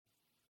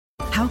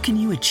How can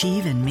you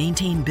achieve and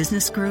maintain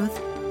business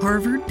growth?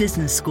 Harvard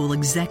Business School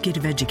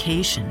Executive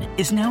Education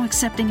is now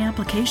accepting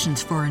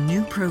applications for a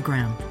new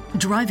program,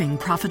 Driving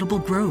Profitable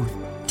Growth.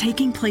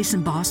 Taking place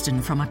in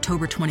Boston from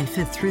October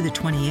 25th through the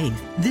 28th,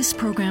 this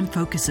program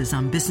focuses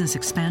on business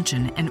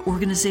expansion and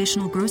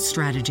organizational growth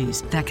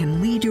strategies that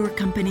can lead your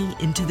company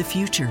into the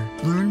future.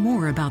 Learn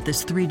more about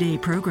this 3-day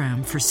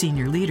program for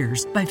senior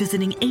leaders by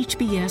visiting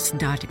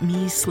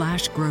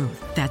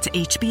hbs.me/growth. That's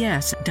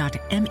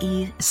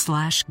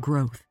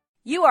hbs.me/growth.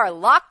 You are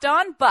Locked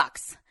On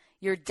Bucks,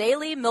 your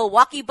daily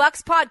Milwaukee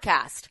Bucks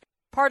podcast,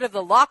 part of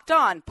the Locked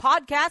On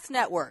Podcast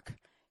Network,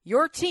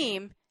 your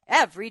team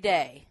every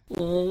day.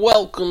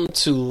 Welcome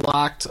to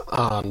Locked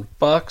On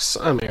Bucks.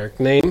 I'm Eric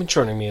Name.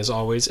 Joining me as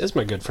always is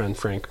my good friend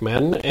Frank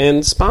Madden,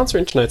 and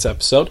sponsoring tonight's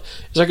episode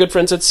is our good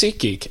friends at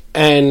SeatGeek.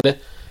 And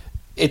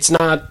it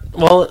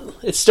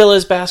still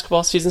is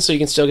basketball season, so you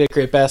can still get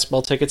great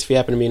basketball tickets if you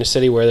happen to be in a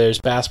city where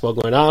there's basketball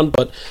going on,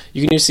 but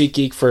you can use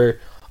SeatGeek for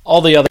all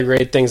the other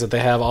great things that they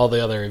have, all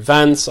the other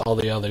events, all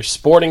the other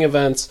sporting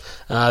events.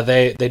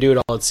 They do it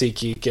all at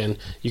SeatGeek, and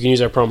you can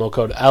use our promo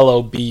code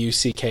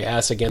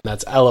LOBUCKS. Again,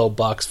 that's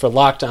LOBUCKS for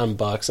Locked On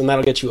Bucks, and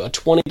that'll get you a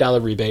 $20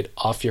 rebate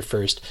off your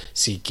first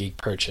SeatGeek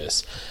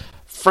purchase.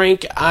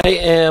 Frank, I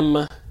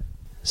am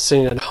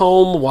sitting at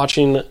home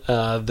watching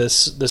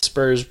the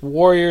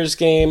Spurs-Warriors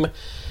game,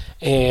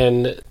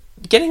 and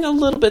getting a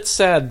little bit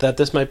sad that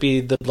this might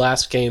be the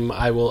last game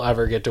I will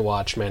ever get to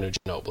watch Manu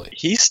Ginobili.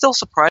 He's still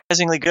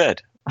surprisingly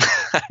good.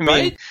 I mean,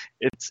 right?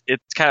 it's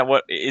kind of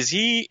what is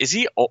he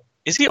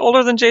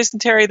older than Jason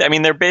Terry? I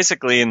mean, they're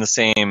basically in the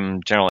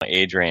same general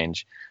age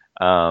range,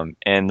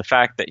 and the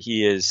fact that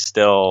he is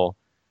still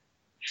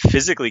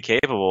physically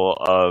capable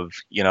of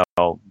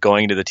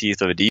going to the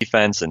teeth of a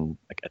defense and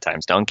at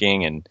times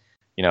dunking and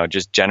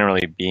just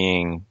generally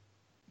being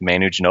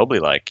Manu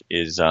Ginobili like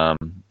is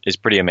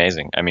pretty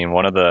amazing. I mean,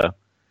 one of the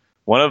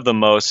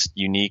most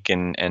unique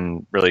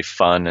and really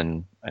fun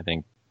and I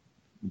think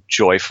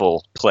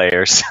joyful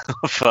players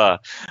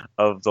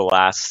of the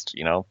last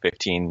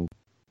 15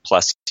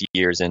 plus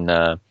years in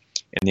the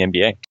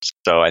NBA.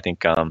 So I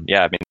think I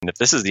mean, if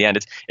this is the end,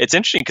 it's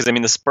interesting because I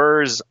mean the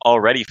Spurs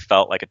already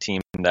felt like a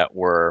team that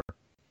were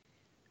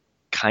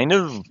kind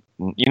of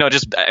I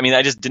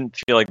just didn't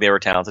feel like they were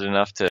talented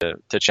enough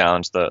to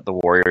challenge the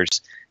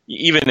Warriors,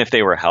 even if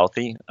they were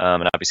healthy.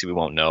 And obviously we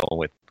won't know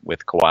with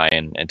Kawhi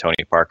and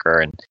Tony Parker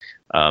and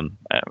I mean,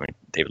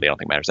 David Lee, I don't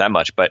think matters that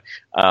much, but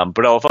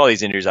with all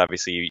these injuries,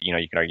 obviously,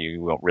 you can argue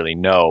you won't really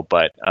know,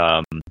 but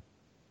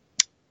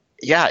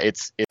yeah,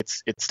 it's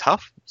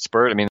tough.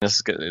 Spurs. I mean,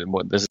 this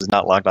is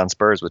not Locked On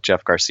Spurs with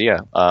Jeff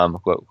Garcia,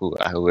 who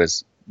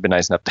has been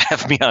nice enough to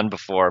have me on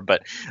before,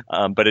 but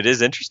it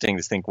is interesting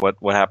to think what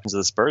happens to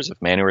the Spurs if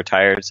Manu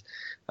retires.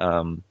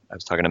 I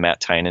was talking to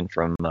Matt Tynan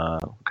from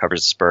who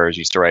covers the Spurs,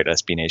 used to write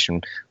SB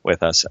Nation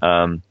with us.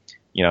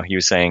 He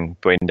was saying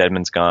Boyden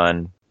Dedmon's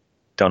gone.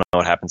 Don't know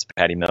what happens to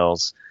Patty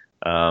Mills.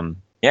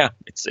 Yeah,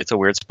 it's a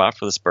weird spot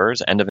for the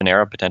Spurs. End of an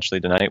era potentially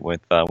tonight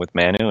with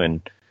Manu,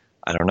 and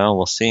I don't know.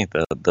 We'll see.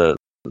 The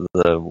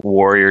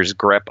Warriors'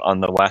 grip on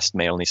the West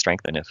may only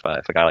strengthen if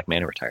a guy like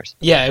Manu retires.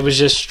 Yeah, it was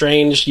just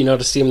strange,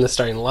 to see him in the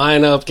starting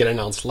lineup, get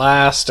announced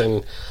last,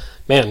 and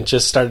man,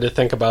 just started to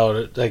think about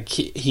it. Like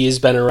he's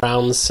been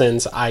around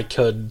since I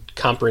could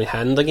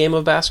comprehend the game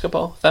of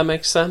basketball. If that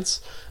makes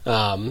sense.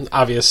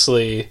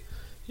 Obviously,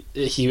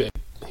 he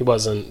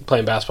wasn't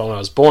playing basketball when I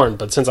was born,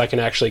 but since I can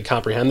actually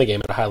comprehend the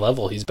game at a high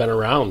level, he's been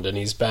around and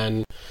he's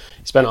been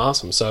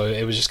awesome. So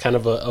it was just kind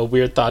of a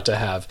weird thought to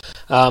have.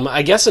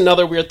 I guess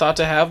another weird thought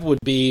to have would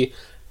be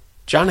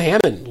John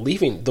Hammond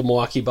leaving the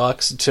Milwaukee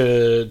Bucks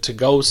to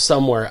go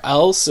somewhere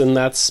else, and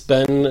that's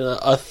been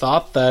a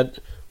thought that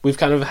we've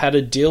kind of had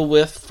to deal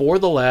with for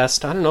the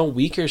last,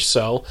 week or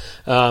so.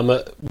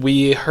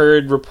 We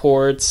heard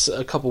reports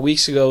a couple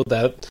weeks ago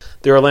that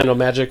the Orlando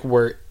Magic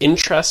were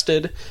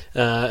interested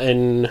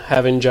in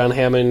having John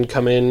Hammond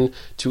come in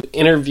to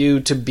interview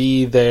to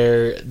be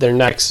their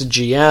next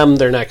GM,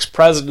 their next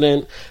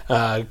president,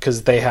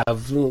 because they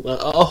have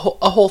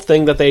a whole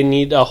thing that they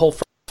need, a whole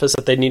office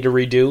that they need to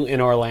redo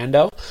in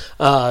Orlando.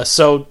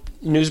 So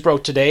news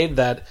broke today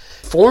that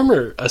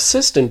former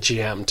assistant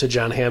GM to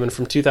John Hammond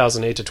from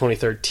 2008 to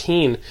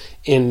 2013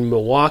 in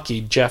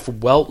Milwaukee, Jeff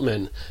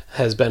Weltman,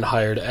 has been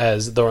hired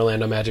as the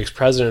Orlando Magic's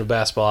president of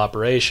basketball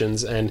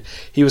operations, and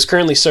he was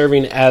currently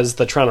serving as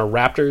the Toronto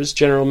Raptors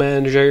general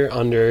manager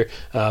under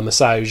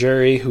Masai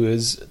Ujiri, who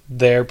is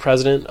their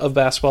president of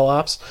basketball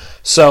ops.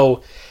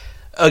 So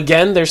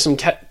again, there's some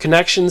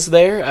connections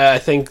there. I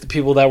think the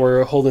people that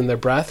were holding their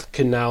breath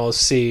can now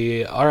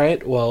see, all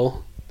right,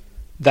 well,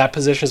 that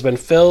position has been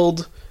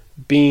filled.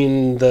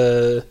 Being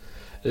the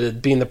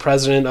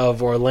president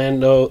of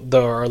Orlando,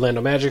 the Orlando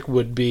Magic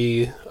would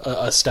be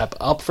a step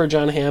up for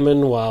John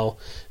Hammond, while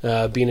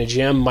being a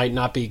GM might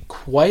not be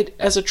quite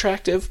as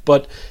attractive.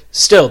 But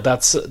still,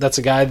 that's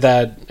a guy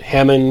that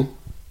Hammond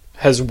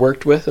has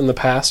worked with in the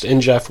past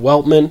in Jeff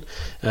Weltman,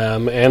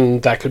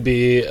 and that could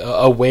be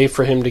a way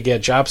for him to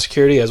get job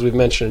security. As we've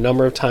mentioned a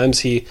number of times,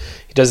 he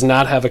does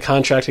not have a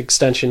contract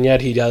extension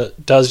yet. He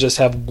does just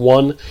have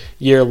 1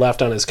 year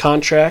left on his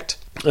contract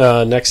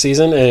next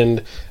season,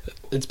 and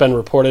it's been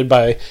reported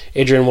by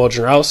Adrian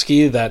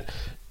Wojnarowski that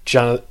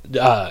Justin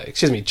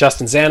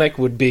Zanuck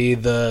would be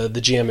the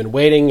GM in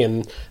waiting,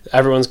 and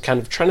everyone's kind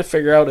of trying to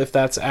figure out if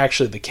that's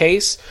actually the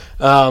case.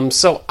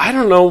 So I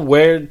don't know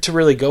where to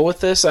really go with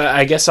this.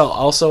 I guess I'll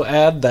also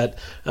add that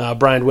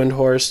Brian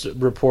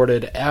Windhorst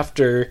reported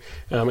after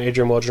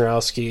Adrian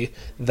Wojnarowski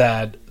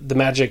that the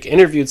Magic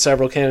interviewed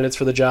several candidates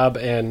for the job,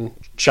 and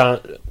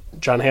John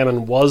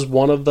Hammond was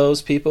one of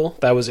those people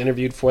that was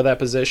interviewed for that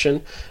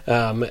position.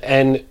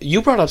 And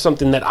you brought up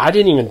something that I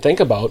didn't even think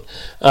about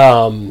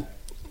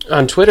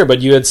on Twitter,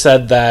 but you had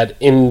said that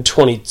in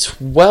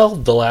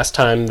 2012, the last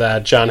time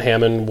that John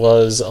Hammond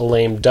was a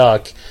lame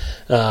duck,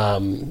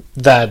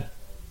 that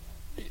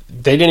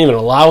they didn't even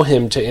allow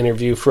him to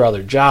interview for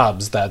other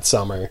jobs that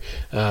summer.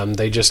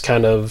 They just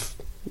kind of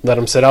let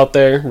him sit out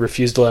there,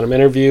 refused to let him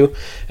interview,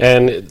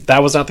 and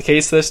that was not the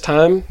case this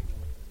time.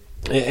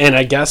 And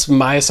I guess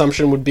my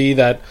assumption would be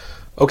that,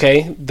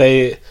 okay,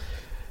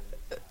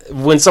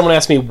 when someone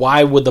asked me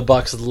why would the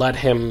Bucks let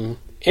him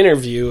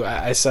interview,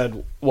 I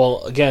said,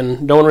 well,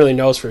 again, no one really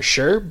knows for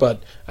sure,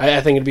 but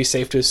I think it'd be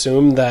safe to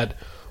assume that,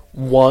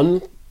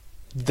 one,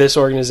 this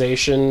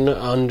organization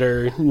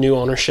under new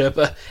ownership,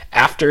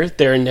 after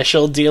their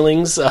initial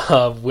dealings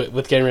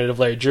with getting rid of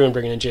Larry Drew and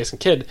bringing in Jason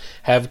Kidd,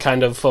 have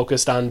kind of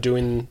focused on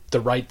doing the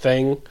right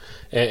thing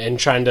and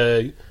trying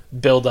to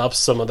build up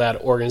some of that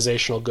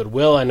organizational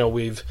goodwill. I know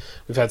we've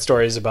had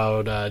stories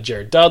about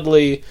Jared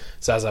Dudley,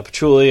 Zaza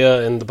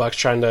Pachulia, and the Bucks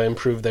trying to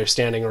improve their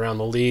standing around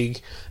the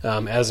league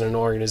as an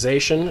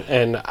organization.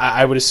 And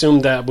I would assume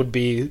that would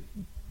be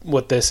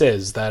what this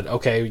is, that,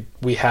 okay,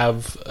 we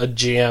have a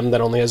GM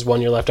that only has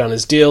 1 year left on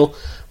his deal.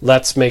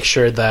 Let's make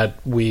sure that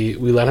we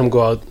let him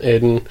go out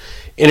and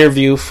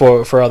interview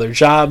for other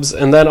jobs.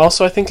 And then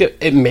also I think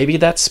it maybe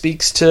that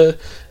speaks to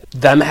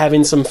them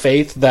having some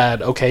faith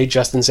that, okay,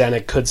 Justin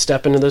Zanuck could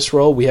step into this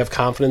role. We have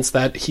confidence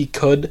that he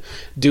could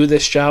do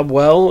this job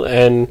well,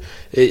 and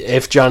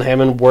if John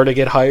Hammond were to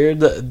get hired,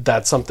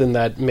 that's something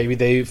that maybe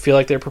they feel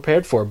like they're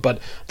prepared for. But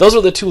those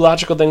are the two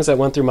logical things that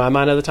went through my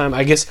mind at the time.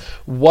 I guess,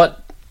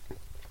 what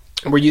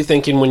were you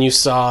thinking when you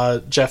saw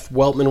Jeff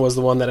Weltman was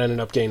the one that ended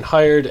up getting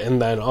hired,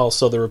 and then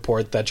also the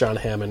report that John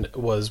Hammond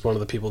was one of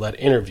the people that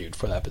interviewed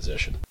for that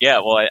position? Yeah,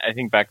 well, I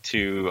think back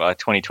to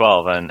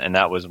 2012, and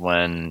that was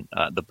when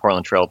the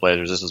Portland Trail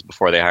Blazers, this was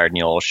before they hired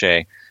Neil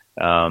Olshey,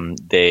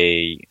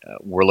 they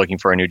were looking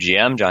for a new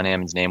GM. John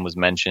Hammond's name was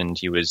mentioned.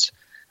 He was,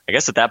 I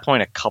guess at that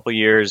point, a couple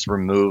years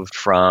removed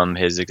from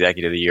his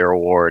Executive of the Year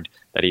award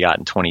that he got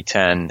in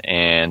 2010,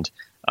 and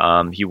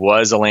he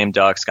was a lame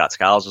duck. Scott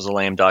Skiles was a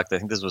lame duck. I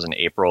think this was in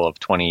April of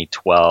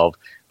 2012.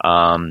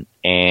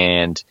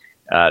 And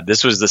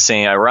this was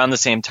around the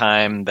same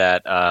time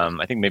that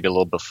I think maybe a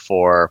little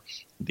before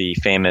the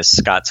famous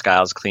Scott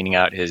Skiles cleaning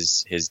out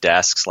his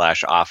desk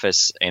 /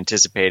 office,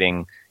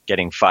 anticipating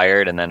getting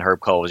fired. And then Herb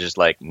Kohl was just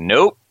like,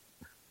 nope,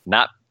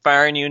 not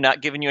firing you,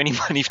 not giving you any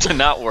money to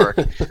not work.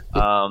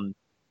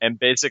 And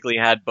basically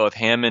had both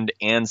Hammond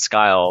and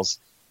Skiles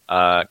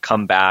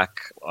come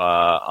back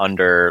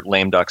under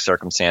lame duck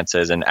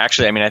circumstances. And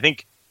actually, I mean, I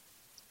think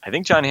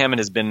John Hammond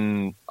has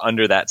been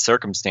under that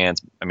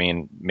circumstance, I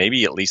mean,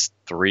 maybe at least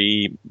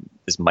 3.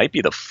 This might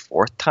be the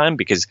 4th time,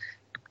 because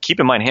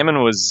keep in mind,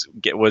 Hammond was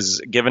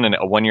given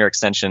a 1 year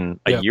extension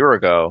a year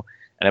ago,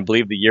 and I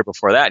believe the year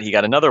before that he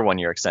got another 1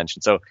 year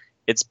extension. So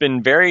it's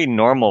been very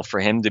normal for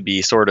him to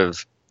be sort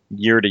of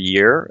year to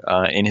year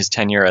in his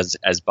tenure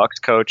as Bucks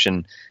coach,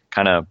 and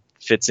kind of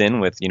fits in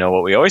with,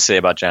 what we always say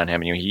about John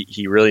Hammond.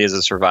 He really is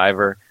a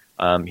survivor.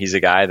 He's a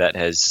guy that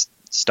has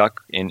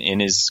stuck in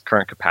his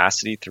current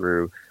capacity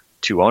through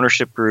 2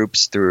 ownership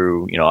groups,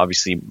 through,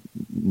 obviously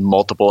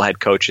multiple head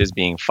coaches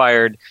being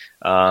fired.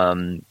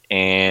 And,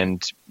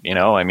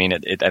 I mean, I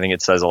think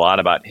it says a lot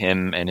about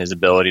him and his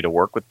ability to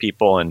work with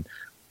people and,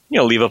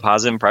 leave a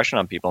positive impression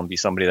on people and be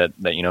somebody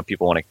that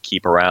people want to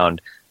keep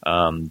around,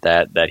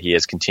 that he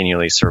has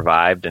continually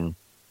survived. And,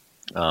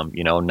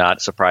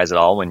 not surprised at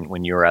all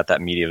when you were at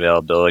that media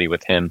availability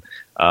with him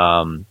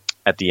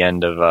at the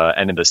end of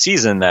the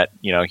season, that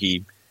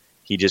he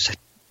just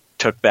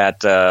took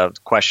that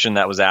question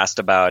that was asked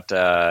about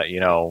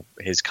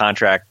his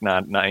contract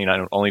not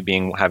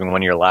only having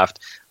 1 year left.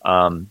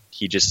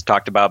 He just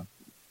talked about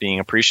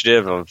being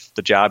appreciative of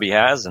the job he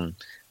has, and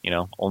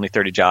only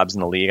 30 jobs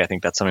in the league. I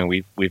think that's something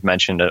we've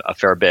mentioned a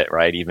fair bit,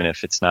 right? Even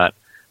if it's not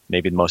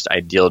maybe the most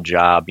ideal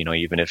job,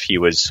 even if he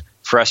was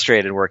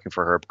frustrated working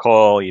for Herb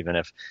Kohl, even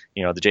if,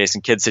 the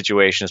Jason Kidd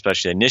situation,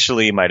 especially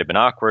initially, might have been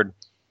awkward.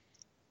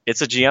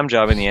 It's a GM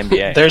job in the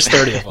NBA. There's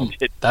 30 of them.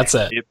 That's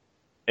it.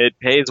 it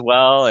pays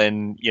well,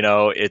 and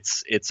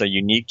it's a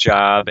unique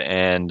job,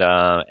 and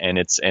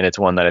it's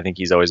one that I think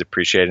he's always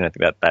appreciated. And I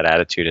think that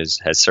attitude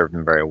has served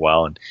him very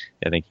well, and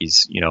I think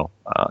he's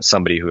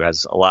somebody who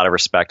has a lot of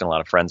respect and a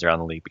lot of friends around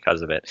the league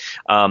because of it.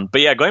 But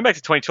yeah, going back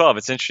to 2012,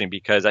 it's interesting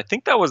because I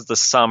think that was the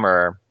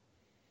summer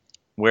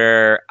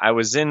where I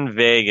was in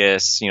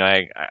Vegas.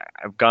 I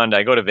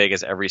go to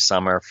Vegas every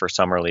summer for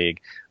Summer League.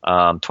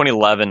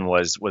 2011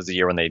 was the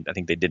year when I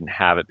think they didn't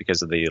have it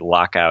because of the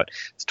lockout.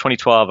 It's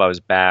 2012. I was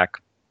back,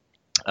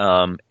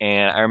 and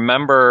I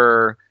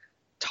remember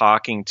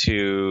talking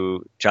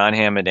to John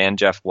Hammond and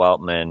Jeff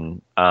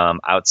Weltman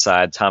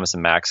outside Thomas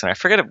and Max, and I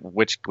forget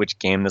which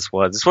game this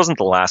was. This wasn't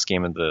the last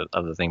game of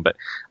the thing, but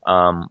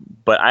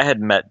I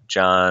had met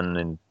John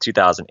in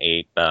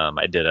 2008.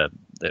 I did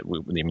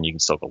you can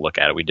still go look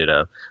at it. We did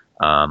a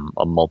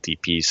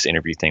multi-piece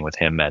interview thing with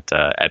him at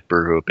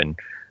Brewhoop, and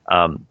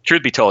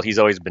truth be told, he's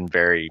always been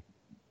very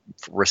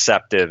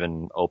receptive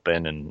and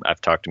open. And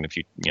I've talked to him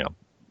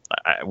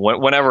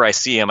whenever I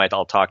see him,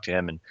 I'll talk to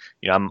him. And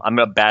I'm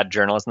a bad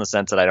journalist in the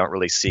sense that I don't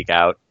really seek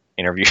out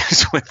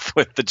interviews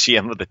with the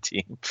GM of the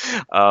team,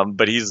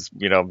 but he's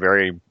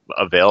very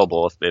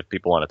available if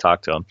people want to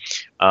talk to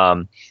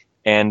him.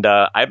 And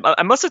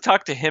I must have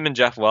talked to him and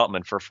Jeff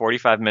Weltman for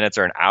 45 minutes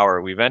or an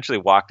hour. We eventually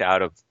walked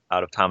out of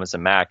Thomas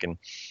and Mack, and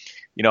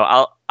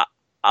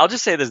I'll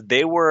just say this: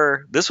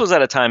 this was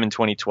at a time in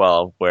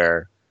 2012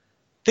 where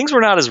things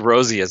were not as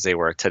rosy as they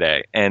were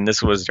today, and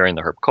this was during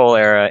the Herb Kohl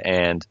era,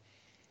 and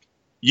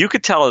you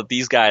could tell that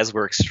these guys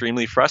were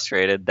extremely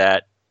frustrated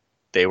that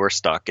they were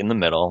stuck in the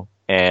middle,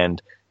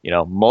 and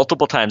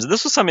multiple times. And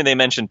this was something they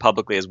mentioned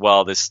publicly as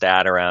well. This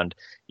stat around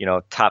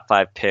top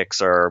 5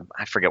 picks, or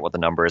I forget what the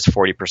number is,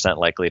 40%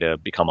 likely to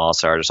become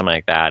all-stars or something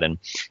like that. And,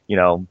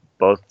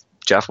 both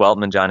Jeff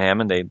Weltman and John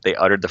Hammond, they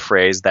uttered the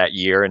phrase that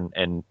year.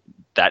 And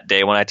that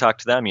day when I talked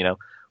to them,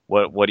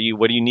 what do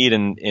you need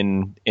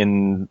in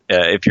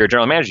if you're a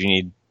general manager, you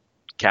need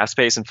cap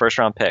space and first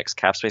round picks,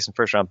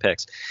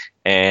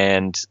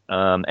 and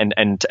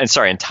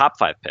top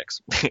 5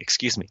 picks,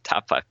 excuse me,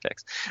 top 5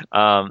 picks.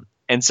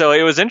 And so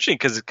it was interesting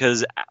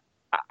because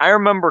I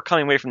remember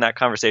coming away from that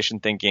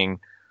conversation thinking,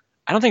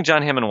 I don't think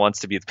John Hammond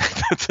wants to be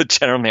the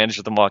general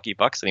manager of the Milwaukee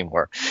Bucks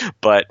anymore.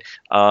 But,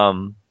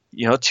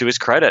 to his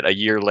credit, a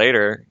year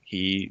later,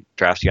 he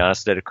drafts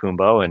Giannis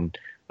Antetokounmpo,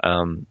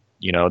 and,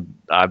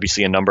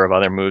 obviously a number of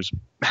other moves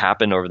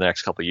happened over the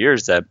next couple of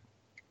years that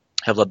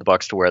have led the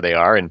Bucks to where they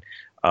are. And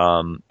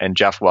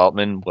Jeff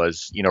Weltman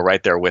was,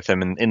 right there with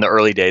him in the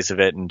early days of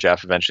it. And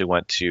Jeff eventually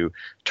went to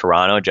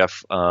Toronto.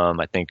 Jeff,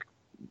 I think,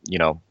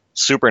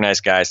 super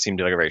nice guy,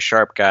 seemed like a very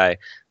sharp guy.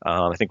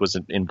 I think was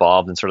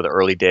involved in sort of the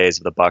early days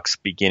of the Bucks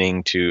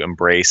beginning to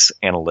embrace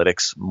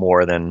analytics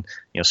more than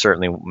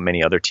certainly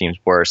many other teams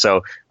were.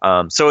 So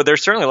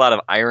there's certainly a lot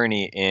of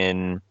irony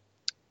in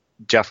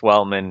Jeff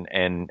Weltman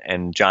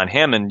and John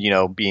Hammond,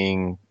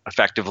 being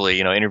effectively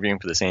interviewing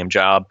for the same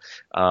job.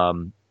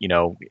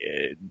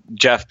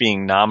 Jeff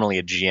being nominally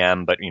a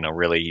GM, but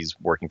really he's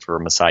working for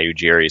Masai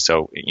Ujiri,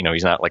 so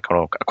he's not like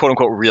a quote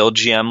unquote real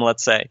GM,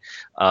 let's say,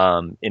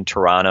 in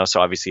Toronto.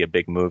 So obviously a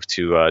big move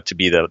to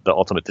be the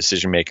ultimate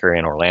decision maker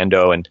in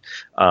Orlando, and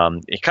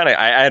it kind of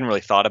I hadn't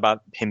really thought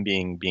about him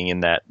being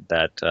in that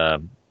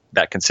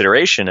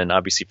consideration, and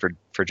obviously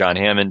for John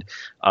Hammond,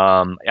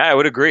 I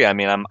would agree. I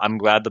mean, I'm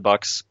glad the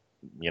Bucks,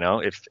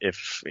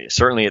 if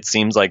certainly it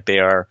seems like they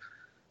are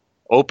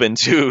open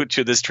to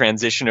this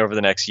transition over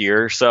the next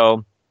year or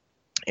so.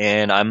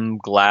 And I'm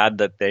glad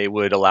that they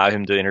would allow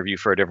him to interview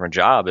for a different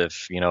job.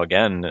 If,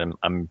 again,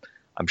 I'm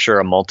sure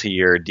a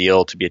multi-year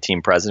deal to be a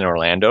team president in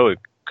Orlando, it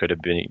could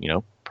have been,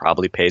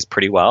 probably pays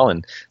pretty well.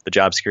 And the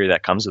job security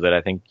that comes with it,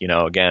 I think,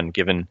 again,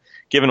 given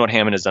what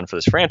Hammond has done for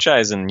this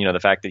franchise, and, the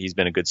fact that he's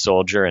been a good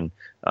soldier and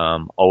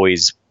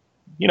always,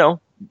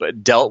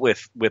 dealt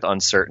with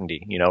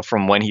uncertainty,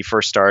 from when he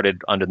first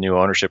started under the new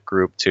ownership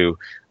group to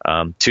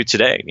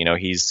today.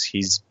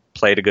 He's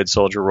played a good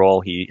soldier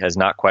role. He has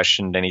not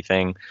questioned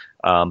anything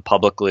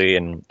publicly,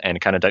 and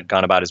kind of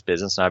gone about his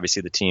business. And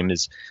obviously the team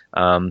is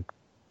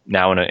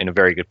now in a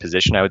very good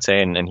position, I would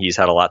say, and he's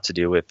had a lot to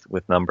do with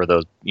a number of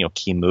those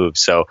key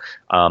moves. So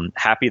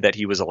happy that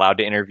he was allowed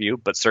to interview,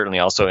 but certainly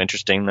also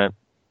interesting that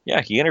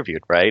he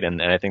interviewed, right?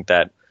 And I think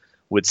that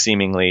would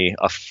seemingly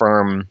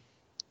affirm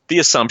the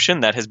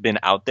assumption that has been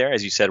out there,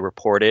 as you said,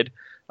 reported.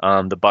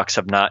 The Bucks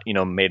have not,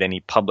 made any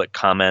public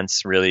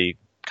comments really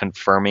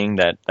confirming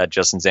that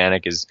Justin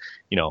Zanuck is,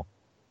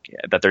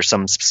 that there's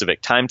some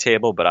specific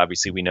timetable. But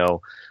obviously, we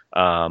know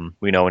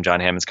when John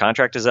Hammond's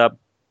contract is up,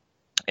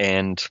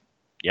 and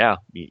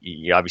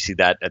obviously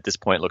that at this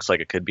point looks like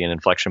it could be an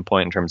inflection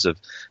point in terms of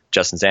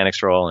Justin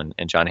Zanuck's role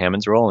and John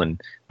Hammond's role. And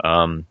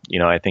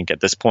I think at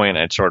this point,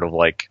 it's sort of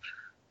like,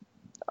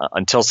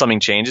 until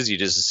something changes, you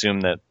just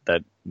assume that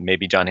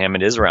maybe John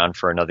Hammond is around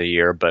for another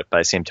year. But by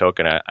the same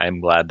token, I'm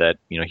glad that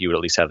he would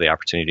at least have the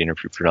opportunity to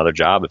interview for another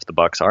job if the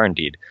Bucks are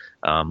indeed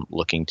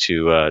looking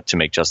to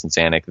make Justin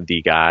Zanuck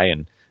the guy.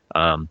 And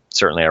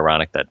certainly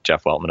ironic that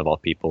Jeff Weltman of all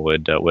people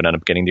would end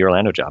up getting the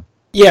Orlando job.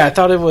 Yeah, I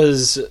thought it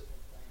was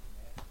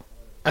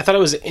I thought it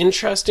was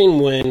interesting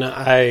when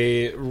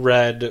I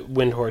read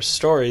Windhorst's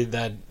story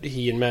that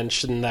he had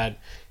mentioned that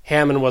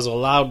Hammond was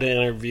allowed to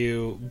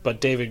interview,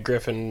 but David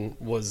Griffin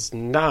was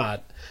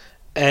not.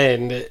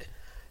 And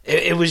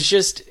it was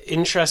just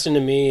interesting to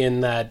me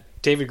in that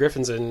David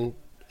Griffin's in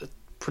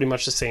pretty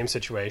much the same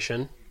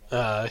situation.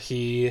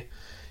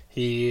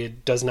 He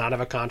does not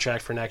have a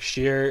contract for next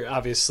year.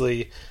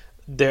 Obviously,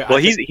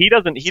 he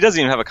doesn't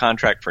even have a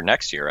contract for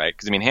next year, right?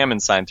 Because I mean,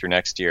 Hammond signed through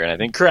next year, and I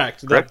think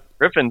correct.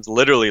 Griffin's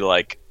literally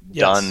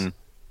done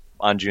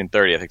on June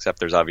 30th. Except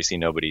there's obviously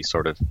nobody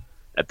sort of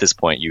at this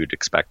point you'd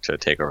expect to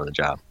take over the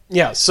job.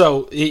 Yeah,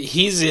 so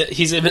he's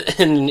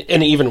in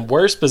an even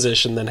worse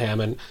position than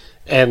Hammond,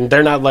 and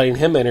they're not letting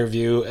him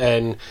interview.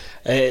 And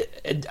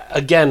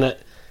again,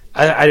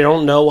 I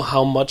don't know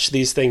how much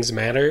these things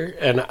matter,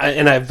 and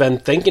I've been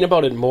thinking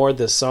about it more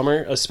this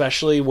summer,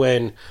 especially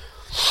when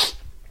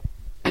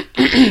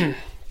TJ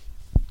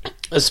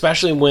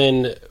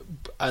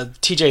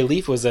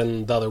Leaf was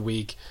in the other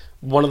week.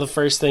 One of the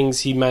first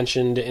things he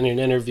mentioned in an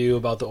interview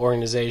about the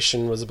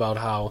organization was about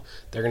how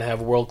they're going to have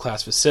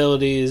world-class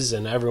facilities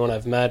and everyone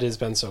I've met has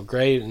been so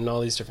great and all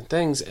these different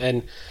things.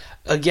 And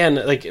again,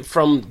 like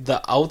from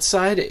the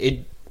outside,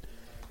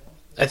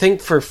 I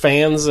think for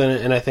fans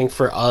and I think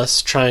for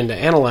us trying to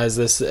analyze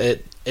this,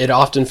 it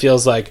often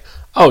feels like,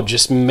 oh,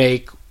 just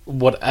make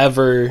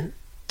whatever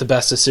the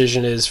best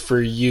decision is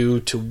for you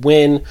to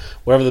win,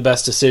 whatever the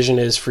best decision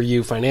is for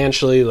you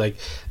financially. Like,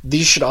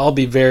 these should all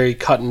be very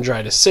cut and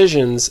dry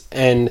decisions.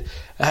 And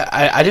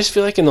I just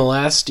feel like in the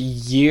last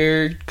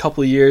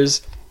couple of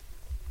years,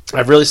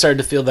 I've really started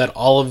to feel that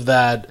all of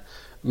that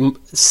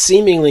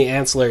seemingly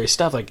ancillary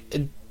stuff, like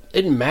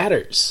it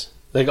matters.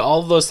 Like, all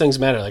of those things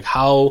matter. Like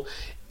how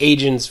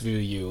agents view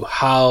you,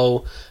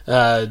 how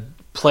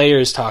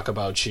players talk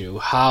about you,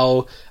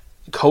 how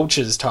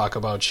coaches talk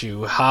about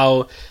you,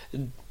 how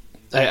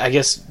I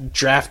guess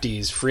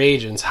draftees, free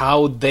agents,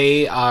 how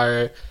they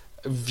are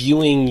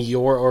viewing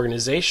your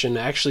organization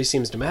actually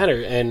seems to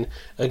matter. And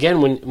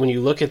again, when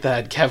you look at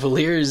that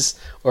Cavaliers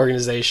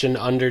organization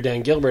under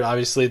Dan Gilbert,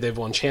 obviously they've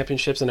won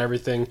championships and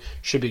everything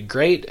should be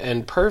great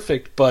and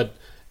perfect, but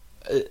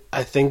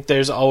I think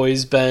there's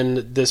always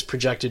been this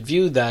projected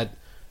view that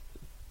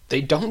they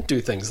don't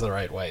do things the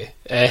right way.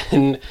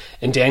 And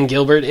Dan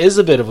Gilbert is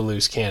a bit of a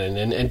loose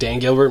cannon, and Dan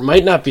Gilbert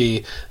might not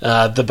be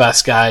the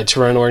best guy to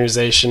run an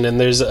organization, and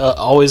there's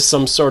always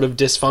some sort of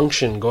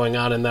dysfunction going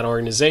on in that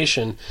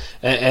organization.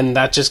 And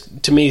that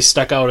just, to me,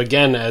 stuck out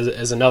again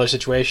as another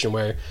situation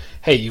where,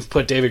 hey, you've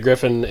put David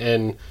Griffin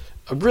in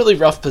a really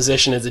rough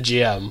position as a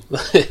GM.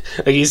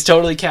 Like, he's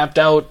totally capped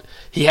out.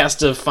 He has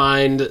to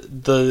find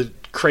the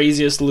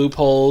craziest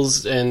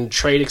loopholes and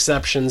trade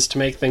exceptions to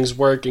make things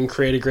work and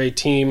create a great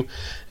team,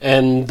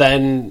 and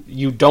then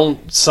you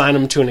don't sign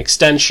him to an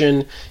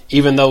extension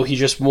even though he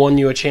just won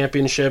you a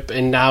championship,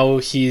 and now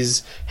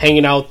he's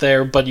hanging out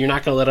there, but you're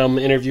not going to let him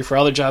interview for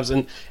other jobs,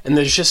 and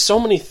there's just so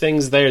many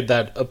things there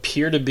that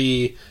appear to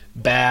be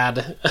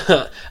bad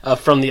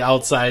from the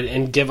outside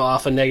and give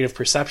off a negative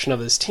perception of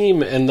his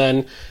team. And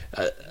then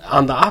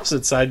on the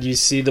opposite side, you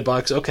see the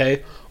Bucks.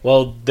 Okay,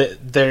 well,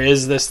 there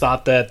is this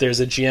thought that there's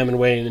a GM in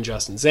waiting in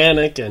Justin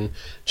Zanuck, and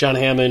John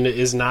Hammond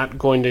is not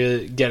going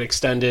to get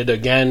extended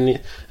again,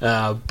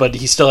 but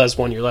he still has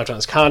 1 year left on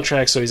his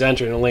contract, so he's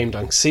entering a lame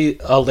duck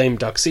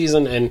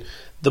season, and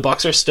the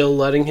Bucks are still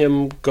letting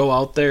him go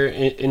out there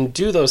and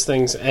do those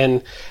things.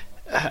 And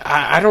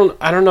I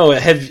don't know.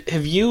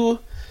 Have you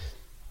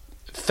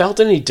felt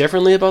any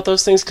differently about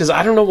those things? Because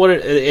I don't know what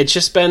it's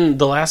just been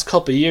the last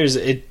couple of years.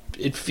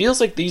 It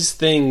feels like these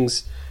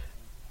things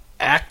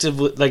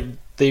actively, like,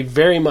 they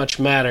very much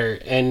matter.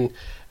 And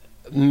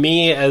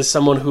me, as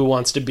someone who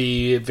wants to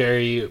be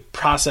very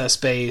process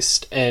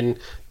based and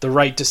the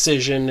right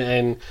decision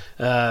and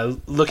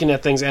looking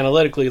at things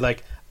analytically,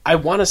 like, I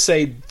want to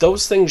say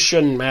those things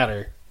shouldn't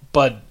matter,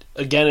 but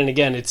again and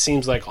again, it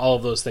seems like all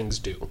of those things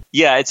do.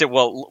 Yeah,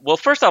 well.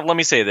 First off, let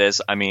me say this.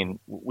 I mean,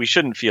 we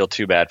shouldn't feel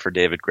too bad for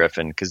David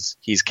Griffin because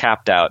he's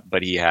capped out,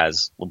 but he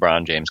has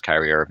LeBron James,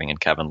 Kyrie Irving, and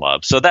Kevin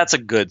Love, so that's a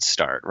good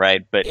start,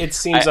 right? But it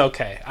seems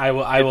okay. I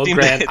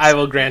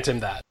will grant him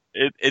that.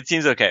 It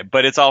seems okay,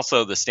 but it's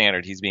also the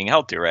standard he's being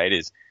held to, right?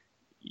 Is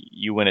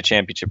you win a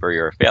championship or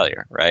you're a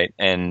failure, right?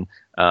 And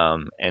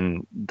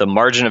the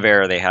margin of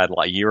error they had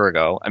a year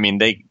ago. I mean,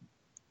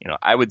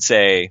 I would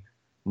say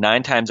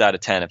 9 times out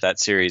of 10, if that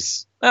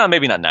series, well,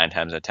 maybe not 9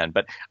 times out of 10,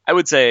 but I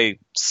would say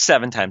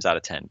 7 times out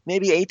of 10,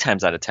 maybe 8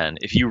 times out of 10,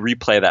 if you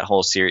replay that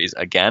whole series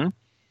again,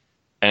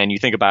 and you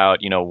think about,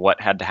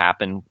 what had to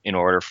happen in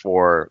order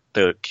for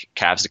the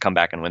Cavs to come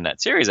back and win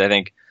that series, I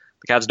think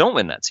the Cavs don't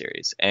win that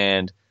series.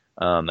 And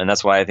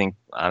that's why I think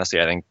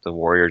the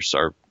Warriors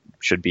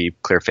should be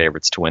clear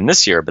favorites to win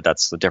this year, but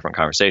that's a different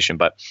conversation.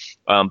 But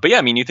yeah,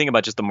 I mean, you think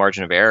about just the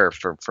margin of error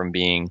from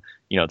being,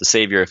 the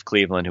savior of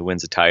Cleveland who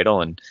wins a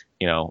title and,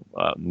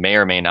 may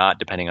or may not,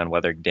 depending on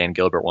whether Dan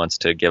Gilbert wants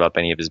to give up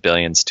any of his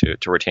billions to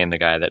retain the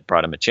guy that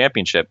brought him a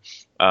championship.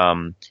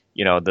 The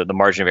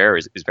margin of error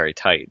is very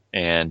tight.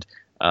 And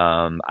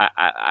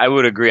I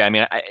would agree. I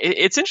mean,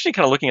 it's interesting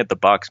kind of looking at the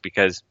Bucks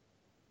because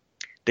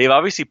they've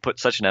obviously put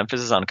such an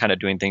emphasis on kind of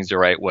doing things the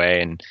right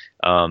way and,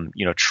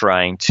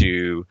 trying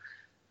to,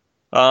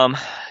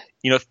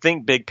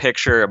 think big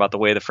picture about the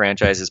way the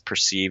franchise is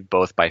perceived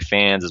both by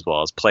fans as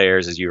well as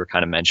players, as you were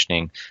kind of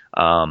mentioning,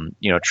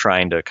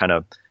 trying to kind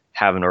of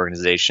have an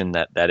organization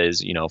that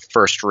is,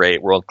 first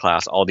rate, world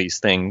class, all these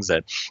things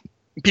that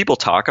people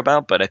talk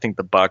about. But I think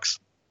the Bucks,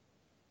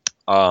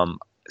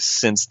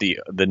 since the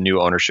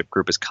new ownership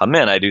group has come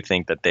in, I do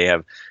think that they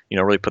have,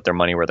 really put their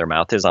money where their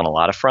mouth is on a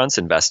lot of fronts,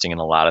 investing in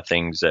a lot of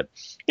things that,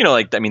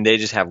 they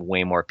just have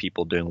way more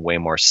people doing way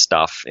more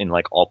stuff in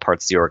like all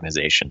parts of the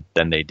organization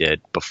than they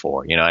did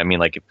before.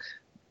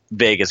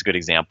 Vegas, a good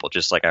example.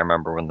 Just like I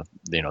remember when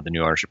the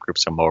new ownership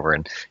groups come over,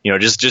 and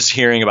just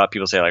hearing about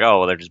people say like, oh,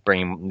 well, they're just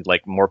bringing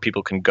like more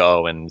people can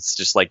go, and it's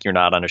just like you're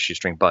not on a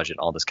shoestring budget,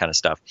 all this kind of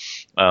stuff.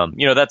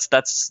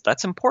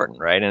 That's important,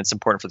 right? And it's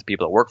important for the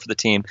people that work for the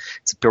team.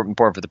 It's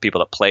important for the people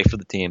that play for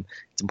the team.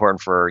 It's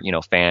important for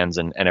fans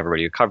and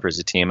everybody who covers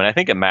the team. And I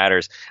think it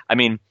matters. I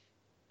mean,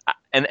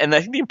 and I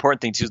think the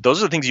important thing too is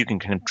those are the things you can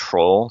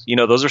control.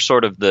 Those are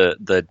sort of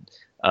the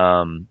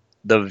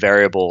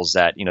variables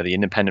that, the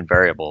independent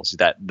variables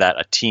that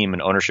a team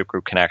and ownership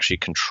group can actually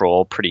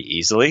control pretty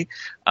easily.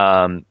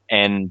 And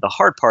the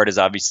hard part is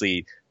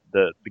obviously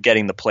the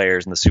getting the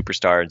players and the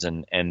superstars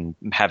and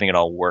having it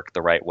all work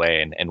the right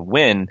way and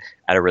win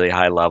at a really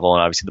high level.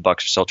 And obviously the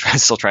Bucks are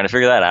still trying to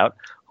figure that out,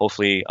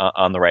 hopefully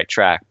on the right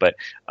track. But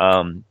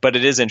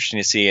it is interesting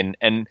to see.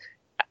 And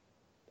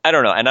I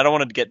don't know. And I don't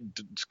want to get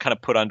kind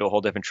of put onto a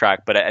whole different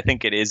track, but I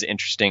think it is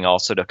interesting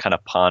also to kind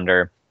of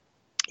ponder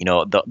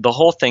the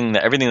whole thing,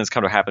 everything that's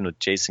kind of happened with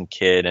Jason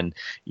Kidd and,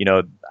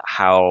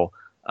 how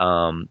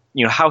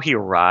he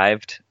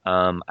arrived.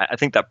 I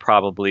think that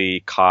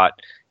probably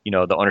caught,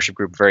 the ownership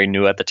group very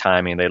new at the time.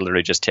 I mean, they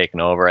literally just taken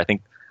over. I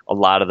think a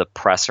lot of the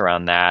press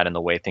around that and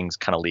the way things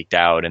kind of leaked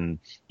out and,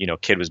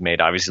 Kidd was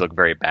made obviously look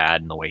very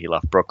bad in the way he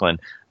left Brooklyn.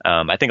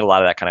 I think a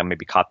lot of that kind of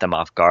maybe caught them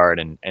off guard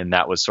and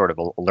that was sort of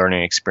a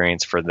learning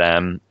experience for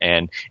them.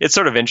 And it's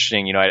sort of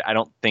interesting, I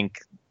don't think,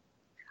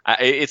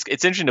 it's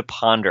interesting to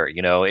ponder,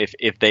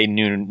 if they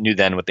knew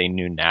then what they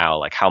knew now,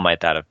 like how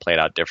might that have played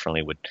out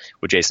differently? Would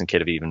Jason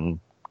Kidd have even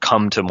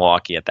come to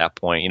Milwaukee at that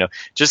point?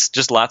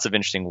 Just lots of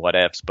interesting what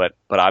ifs. But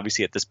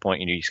obviously at this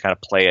point, you just kind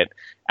of play it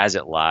as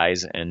it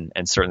lies. And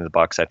certainly the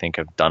Bucks, I think,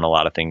 have done a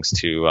lot of things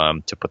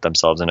to put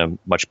themselves in a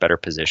much better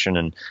position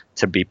and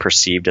to be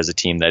perceived as a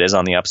team that is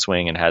on the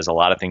upswing and has a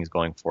lot of things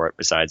going for it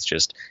besides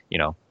just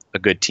a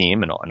good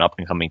team and an up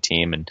and coming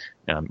team. And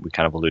we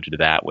kind of alluded to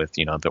that with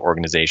the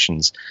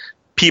organization's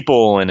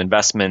people and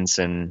investments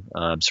and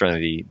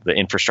certainly the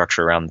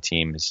infrastructure around the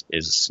team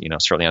is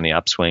certainly on the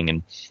upswing.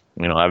 And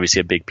obviously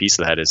a big piece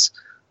of that is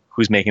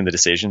who's making the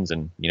decisions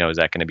and is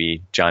that going to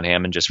be John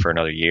Hammond just for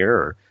another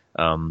year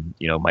or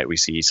might we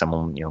see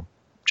someone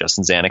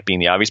Justin Zanuck being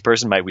the obvious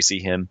person? Might we see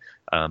him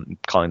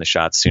calling the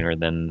shots sooner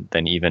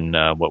than even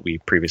what we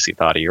previously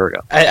thought a year ago?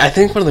 I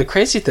think one of the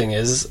crazy thing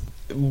is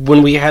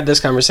when we had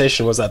this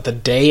conversation was that the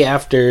day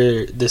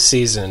after the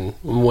season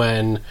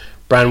when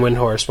Brian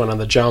Windhorst went on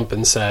the jump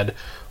and said,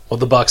 well,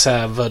 the Bucks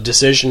have a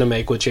decision to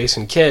make with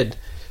Jason Kidd.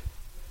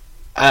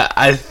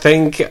 I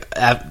think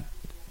at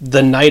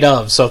the night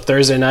of, so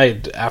Thursday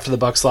night after the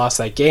Bucks lost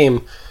that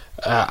game,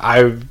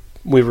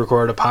 we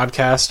recorded a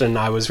podcast and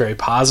I was very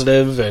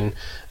positive and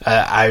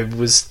I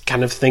was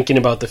kind of thinking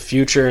about the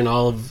future and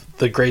all of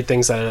the great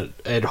things that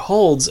it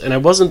holds. And I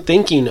wasn't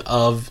thinking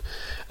of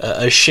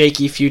a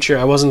shaky future.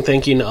 I wasn't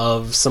thinking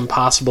of some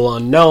possible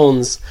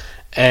unknowns.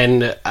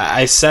 And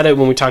I said it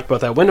when we talked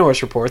about that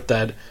Windhorst report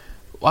that,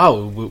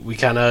 wow,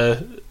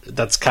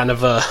 that's kind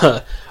of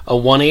a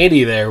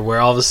 180 there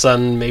where all of a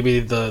sudden maybe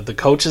the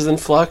coach is in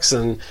flux.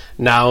 And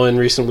now in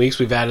recent weeks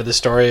we've added the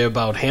story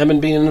about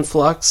Hammond being in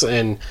flux.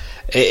 And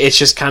it's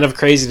just kind of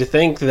crazy to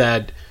think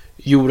that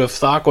you would have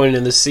thought going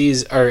into the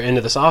season or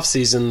into this off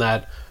season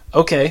that,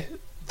 okay,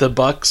 the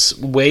Bucks'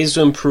 ways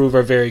to improve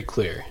are very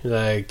clear.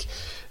 Like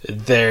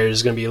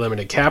there's going to be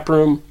limited cap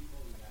room.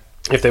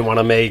 If they want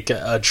to make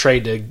a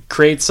trade to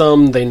create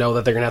some, they know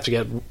that they're going to have to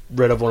get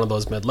rid of one of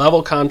those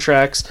mid-level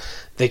contracts.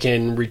 They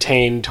can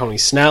retain Tony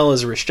Snell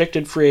as a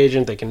restricted free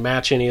agent. They can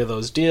match any of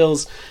those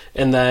deals.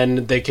 And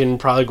then they can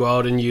probably go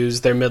out and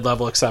use their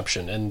mid-level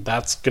exception. And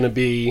that's going to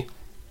be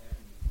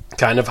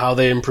kind of how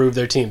they improve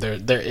their team.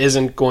 There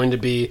isn't going to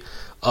be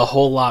a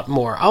whole lot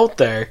more out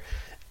there.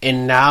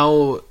 And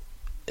now,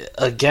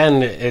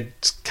 again,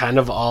 it's kind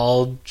of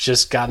all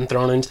just gotten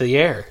thrown into the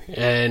air.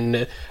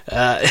 And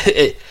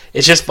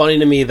it's just funny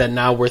to me that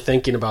now we're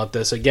thinking about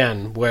this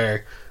again,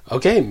 where,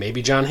 okay,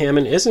 maybe John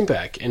Hammond isn't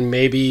back, and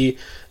maybe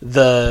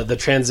the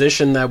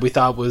transition that we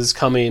thought was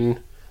coming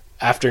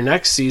after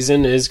next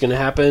season is going to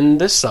happen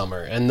this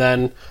summer. And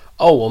then,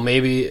 oh, well,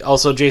 maybe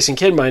also Jason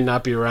Kidd might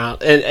not be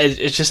around. And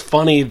it's just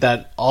funny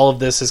that all of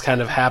this has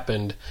kind of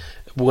happened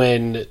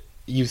when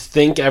you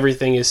think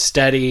everything is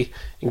steady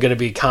and going to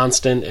be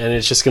constant, and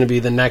it's just going to be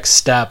the next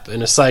step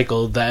in a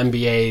cycle. The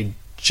NBA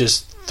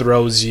just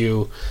throws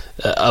you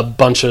a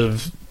bunch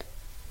of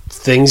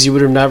things you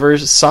would have never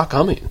saw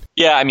coming.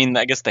 Yeah, I mean,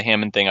 I guess the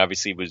Hammond thing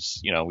obviously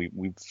was,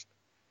 we've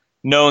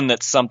known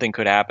that something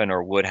could happen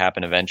or would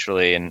happen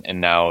eventually,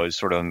 and now is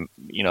sort of,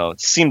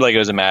 it seemed like it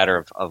was a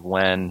matter of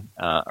when,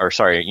 a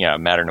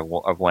matter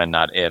of when,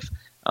 not if.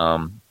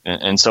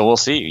 And so we'll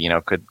see.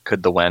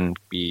 Could the when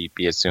be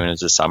as soon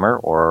as the summer,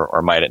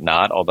 or might it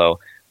not? Although,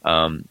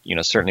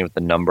 certainly with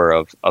the number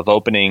of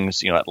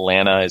openings,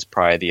 Atlanta is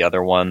probably the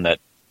other one that,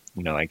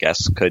 I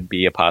guess could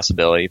be a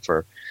possibility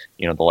for,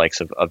 the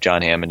likes of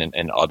John Hammond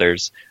and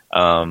others.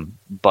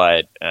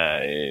 But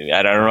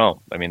I don't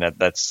know. I mean,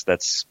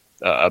 that's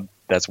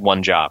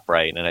one job,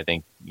 right? And I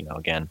think,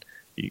 again,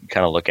 you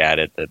kind of look at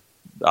it, the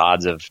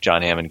odds of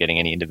John Hammond getting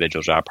any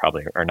individual job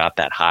probably are not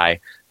that high.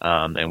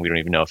 And we don't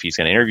even know if he's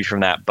going to interview from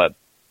that. But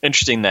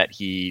interesting that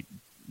we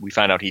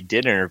found out he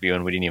did interview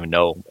and we didn't even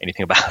know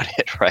anything about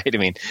it, right? I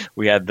mean,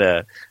 we had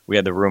the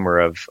rumor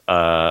of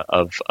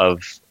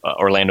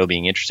Orlando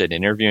being interested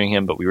in interviewing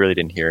him, but we really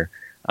didn't hear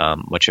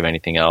much of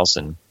anything else.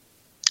 And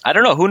I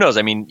don't know, who knows?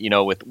 I mean,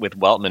 with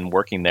Weltman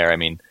working there, I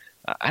mean,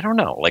 I don't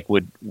know, like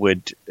would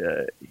working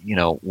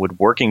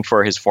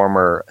for his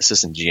former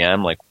assistant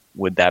GM, like,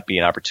 would that be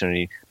an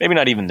opportunity? Maybe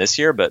not even this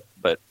year, but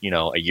a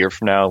year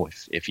from now,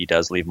 if he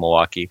does leave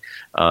Milwaukee,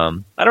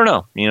 I don't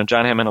know.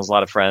 John Hammond has a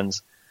lot of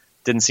friends.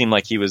 Didn't seem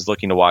like he was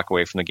looking to walk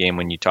away from the game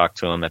when you talked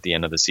to him at the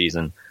end of the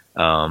season.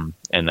 And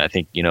I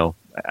think,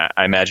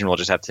 I imagine we'll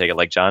just have to take it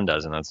like John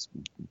does, and that's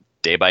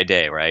day by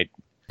day, right?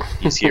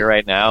 He's here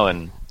right now,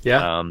 and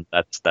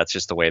that's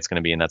just the way it's going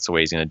to be, and that's the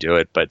way he's going to do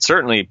it. But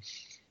certainly,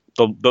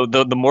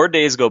 the more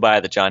days go by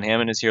that John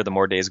Hammond is here, the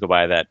more days go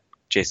by that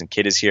Jason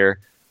Kidd is here,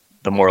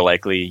 the more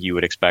likely you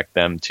would expect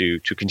them to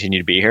continue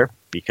to be here,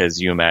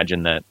 because you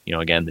imagine that,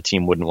 again, the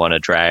team wouldn't want to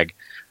drag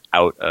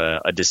out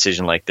a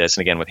decision like this.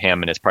 And again, with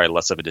Hammond, it's probably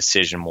less of a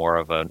decision, more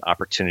of an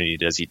opportunity.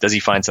 Does he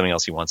find something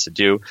else he wants to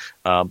do?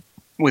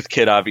 With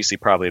Kidd, obviously,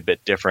 probably a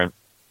bit different.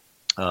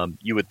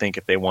 You would think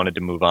if they wanted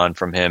to move on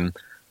from him,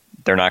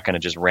 they're not going to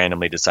just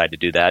randomly decide to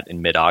do that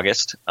in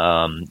mid-August.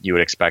 You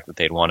would expect that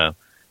they'd want to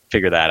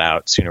figure that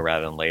out sooner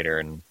rather than later.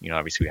 And,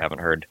 obviously we haven't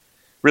heard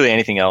really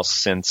anything else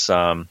since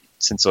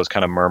those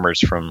kind of murmurs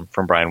from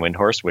Brian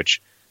Windhorst,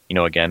 which,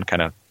 again,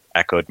 kind of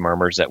echoed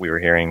murmurs that we were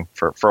hearing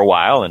for a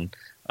while. And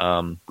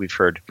we've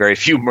heard very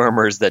few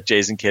murmurs that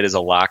Jason Kidd is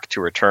a lock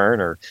to return,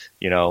 or,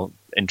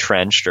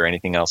 entrenched, or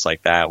anything else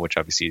like that, which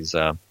obviously is,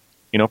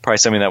 probably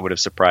something that would have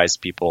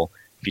surprised people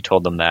if you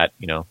told them that,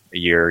 a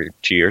year,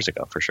 2 years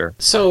ago, for sure.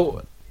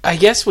 So I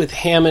guess with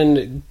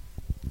Hammond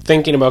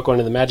thinking about going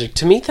to the Magic,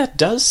 to me that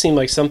does seem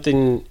like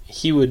something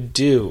he would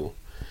do,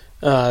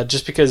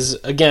 just because,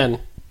 again,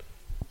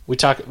 we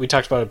talked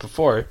about it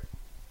before.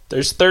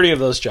 There's 30 of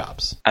those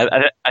jobs. I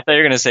thought you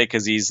were going to say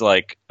because he's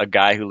like a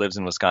guy who lives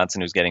in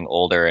Wisconsin who's getting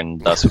older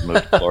and thus would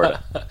move to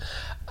Florida.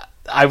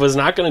 I was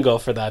not going to go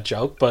for that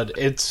joke, but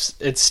it's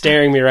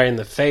staring me right in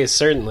the face,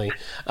 certainly.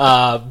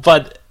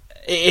 But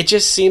it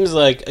just seems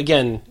like,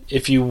 again,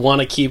 if you want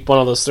to keep one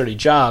of those 30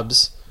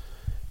 jobs,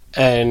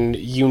 and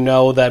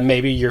that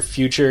maybe your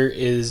future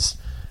is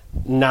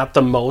not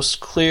the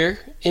most clear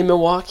in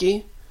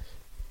Milwaukee,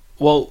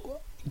 well,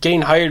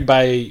 getting hired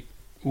by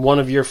one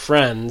of your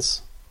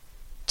friends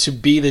to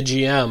be the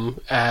GM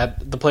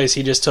at the place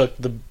he just took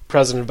the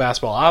president of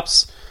basketball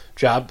ops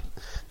job,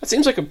 that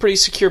seems like a pretty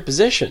secure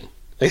position.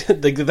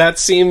 That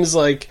seems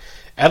like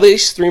at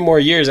least 3 more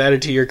years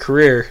added to your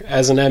career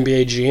as an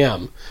NBA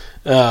GM,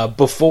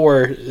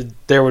 before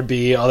there would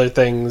be other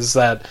things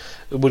that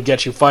would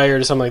get you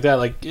fired or something like that.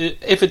 Like,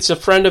 if it's a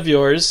friend of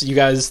yours, you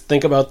guys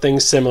think about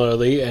things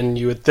similarly, and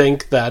you would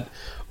think that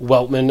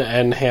Weltman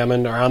and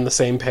Hammond are on the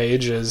same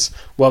page, as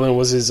Weltman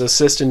was his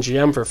assistant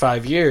GM for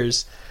 5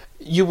 years.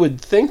 You would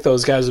think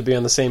those guys would be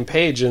on the same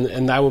page,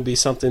 and that would be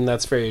something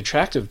that's very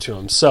attractive to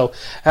him. So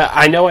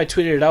I know I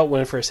tweeted it out when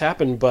it first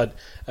happened, but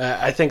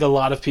I think a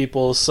lot of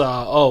people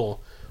saw,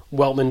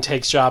 Weltman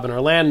takes job in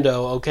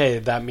Orlando. Okay,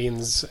 that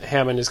means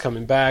Hammond is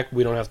coming back.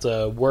 We don't have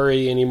to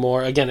worry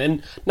anymore. Again,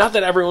 and not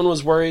that everyone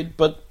was worried,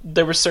 but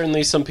there were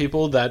certainly some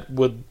people that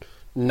would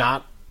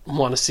not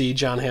want to see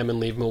John Hammond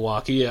leave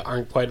Milwaukee,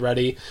 aren't quite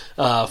ready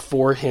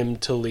for him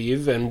to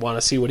leave, and want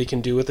to see what he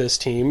can do with this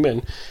team.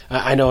 And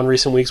I know in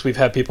recent weeks we've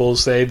had people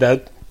say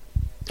that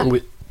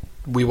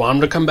we want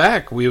him to come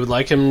back. We would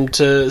like him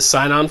to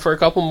sign on for a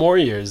couple more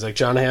years. Like,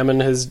 John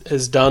Hammond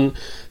has done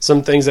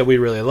some things that we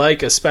really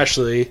like,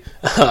 especially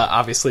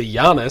obviously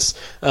Giannis,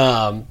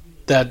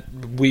 that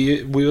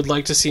we would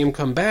like to see him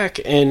come back.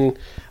 And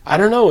I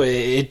don't know,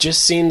 it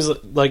just seems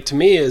like to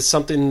me is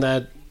something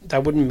that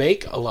wouldn't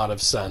make a lot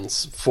of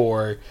sense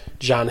for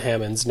John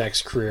Hammond's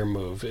next career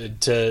move,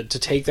 to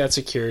take that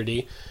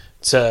security,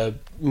 to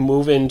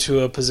move into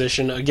a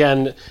position.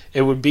 Again,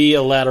 it would be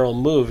a lateral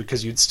move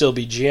because you'd still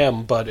be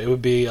GM, but it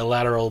would be a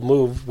lateral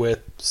move with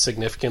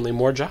significantly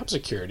more job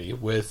security,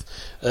 with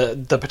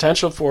the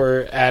potential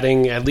for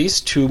adding at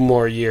least 2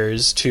 more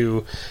years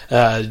to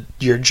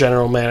your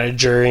general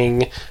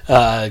managering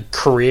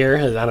career.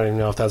 I don't even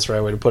know if that's the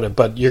right way to put it,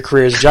 but your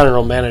career as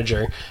general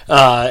manager.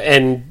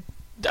 And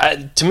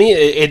to me,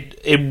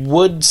 it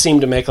would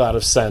seem to make a lot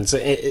of sense.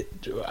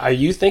 Are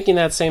you thinking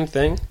that same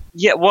thing?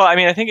 Yeah, well, I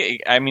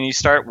mean, you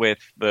start with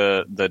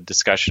the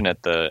discussion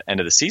at the end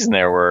of the season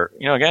there, where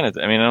again, I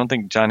don't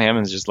think John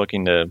Hammond's just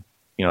looking to,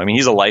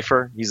 he's a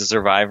lifer, he's a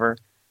survivor.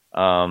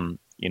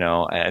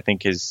 I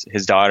think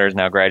his daughter is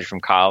now graduated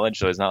from college,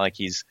 so it's not like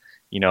he's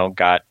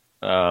got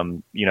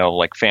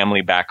like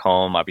family back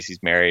home. Obviously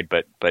he's married,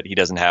 but he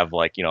doesn't have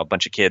like, a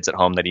bunch of kids at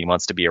home that he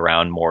wants to be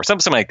around more,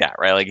 something like that,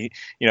 right? Like,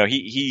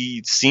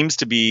 he seems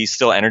to be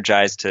still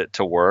energized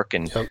to work,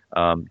 and Yep.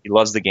 He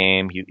loves the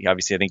game. He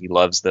obviously, I think he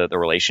loves the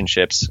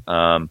relationships.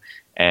 Some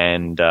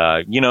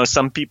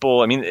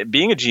people,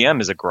 being a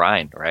GM is a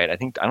grind, right? I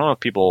don't know if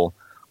people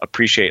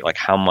appreciate like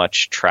how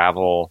much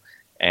travel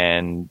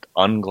and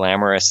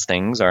unglamorous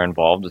things are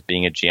involved with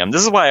being a GM.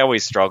 This is why I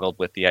always struggled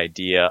with the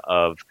idea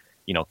of,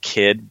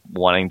 kid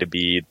wanting to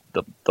be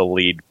the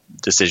lead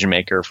decision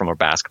maker from a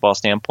basketball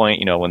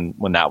standpoint,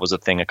 when that was a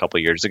thing a couple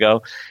of years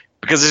ago,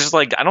 because it's just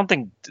like, I don't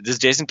think, does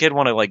Jason Kidd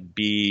want to like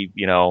be,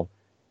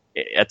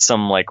 at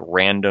some like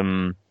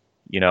random,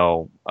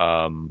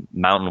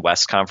 Mountain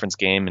West conference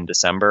game in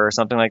December or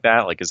something like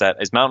that? Like, is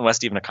Mountain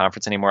West even a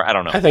conference anymore? I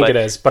don't know. I think it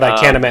is, but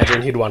I can't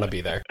imagine he'd want to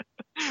be there.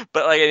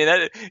 But like,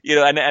 that,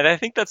 and I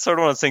think that's sort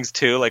of one of those things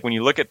too. Like when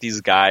you look at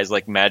these guys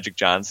like Magic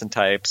Johnson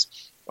types,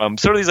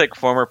 sort of these like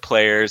former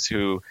players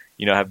who,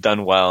 have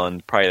done well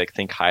and probably like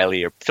think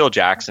highly, or Phil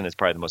Jackson is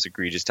probably the most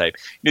egregious type.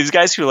 These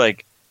guys who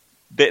like,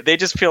 they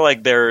just feel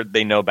like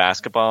they know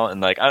basketball,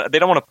 and like, they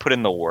don't want to put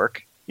in the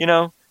work,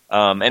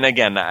 and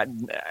again,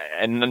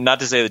 and not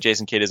to say that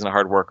Jason Kidd isn't a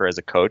hard worker as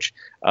a coach,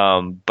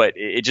 but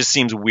it just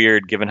seems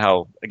weird given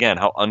how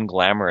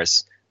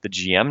unglamorous the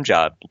GM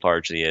job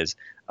largely is.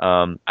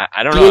 I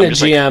don't know. Being a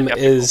GM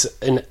is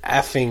an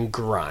effing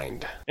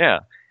grind. Yeah.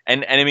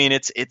 And I mean,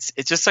 it's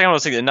just like one of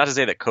those things, not to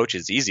say that coach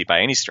is easy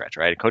by any stretch,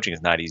 right? Coaching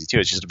is not easy too.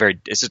 It's just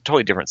it's a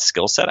totally different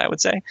skill set, I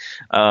would say.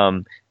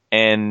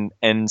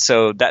 And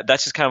so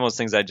that's just kind of one of those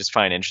things I just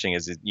find interesting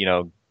is,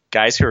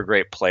 guys who are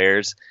great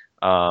players.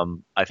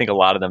 I think a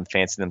lot of them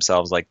fancy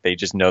themselves like they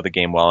just know the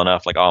game well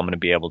enough. Like, I'm going to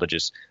be able to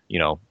just,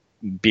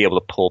 be able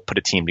to put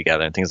a team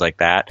together and things like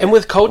that. And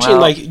with coaching,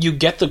 like, you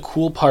get the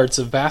cool parts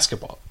of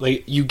basketball.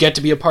 Like, you get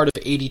to be a part of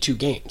 82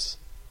 games.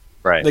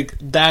 Right. Like,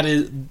 that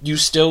is,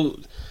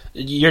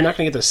 you're not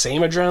going to get the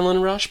same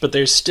adrenaline rush, but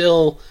there's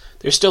still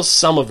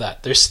some of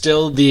that. There's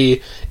still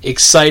the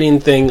exciting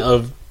thing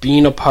of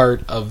being a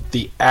part of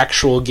the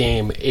actual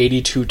game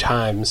 82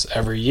 times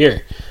every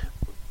year.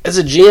 As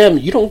a GM,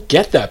 you don't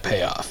get that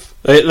payoff.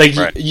 Like,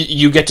 right.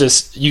 you get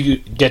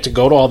to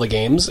go to all the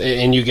games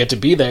and you get to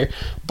be there,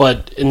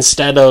 but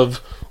instead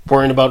of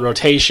worrying about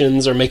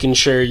rotations or making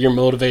sure you're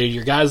motivated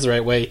your guys the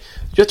right way,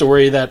 you have to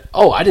worry that,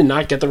 I did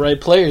not get the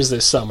right players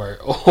this summer,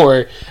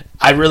 or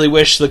I really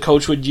wish the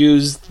coach would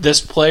use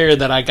this player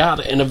that I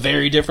got in a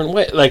very different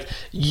way. Like,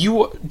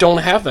 you don't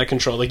have that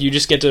control. Like, you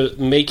just get to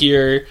make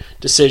your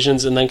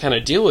decisions and then kind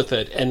of deal with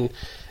it. And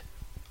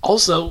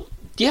also,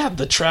 yeah,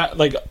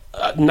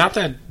 not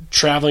that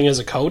traveling as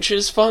a coach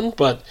is fun,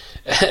 but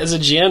as a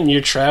GM,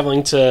 you're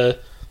traveling to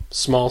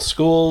small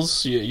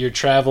schools. You're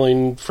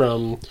traveling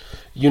from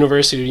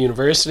university to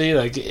university.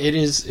 Like, it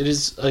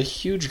is a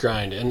huge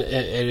grind, and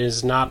it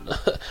is not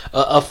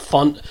a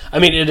fun. I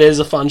mean, it is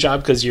a fun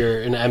job because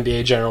you're an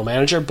NBA general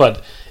manager,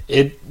 but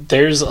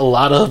there's a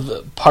lot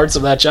of parts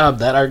of that job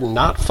that are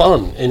not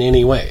fun in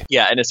any way.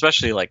 Yeah, and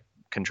especially like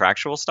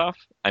contractual stuff.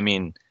 I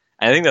mean,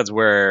 I think that's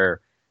where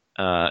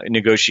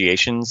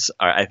negotiations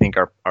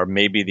are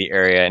maybe the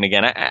area. And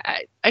again,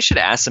 I should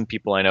ask some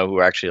people I know who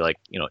are actually like,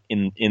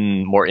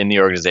 in more in the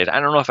organization. I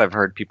don't know if I've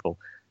heard people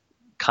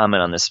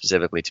comment on this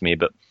specifically to me,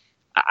 but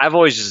I've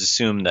always just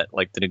assumed that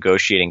like the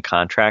negotiating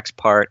contracts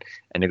part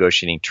and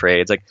negotiating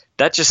trades, like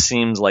that just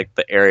seems like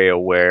the area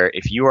where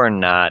if you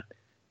don't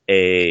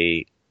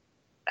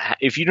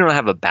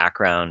have a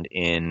background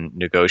in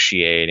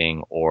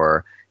negotiating,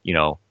 or,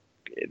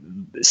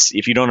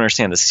 if you don't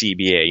understand the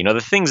CBA,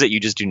 the things that you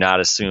just do not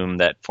assume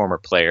that former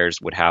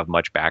players would have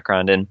much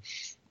background in,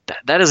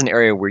 that is an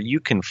area where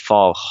you can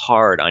fall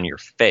hard on your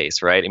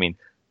face, right? I mean,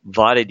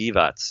 Vlade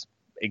Divac,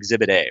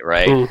 Exhibit A,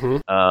 right?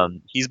 Mm-hmm.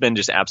 He's been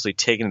just absolutely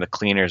taken to the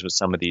cleaners with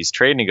some of these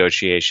trade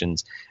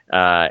negotiations.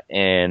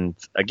 And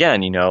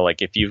again,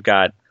 like if you've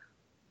got,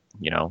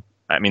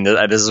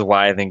 this is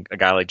why I think a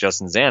guy like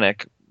Justin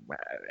Zanuck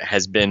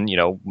has been,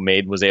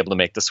 was able to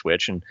make the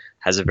switch and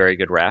has a very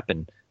good rep.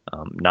 And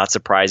not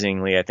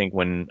surprisingly, I think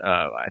when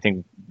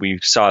we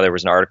saw there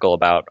was an article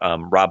about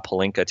Rob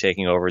Pelinka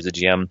taking over as a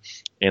GM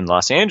in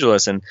Los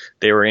Angeles, and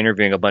they were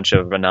interviewing a bunch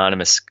of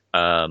anonymous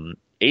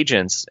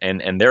agents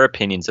and their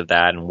opinions of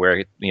that, and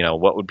where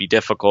what would be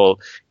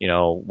difficult,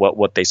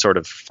 what they sort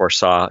of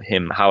foresaw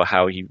him,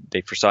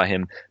 they foresaw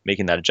him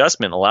making that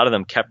adjustment. A lot of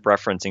them kept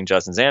referencing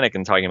Justin Zanuck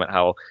and talking about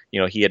how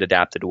he had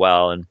adapted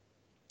well, and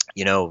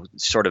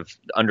sort of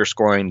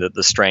underscoring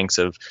the strengths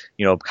of,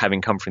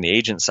 having come from the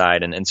agent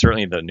side and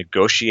certainly the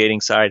negotiating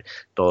side,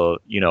 the,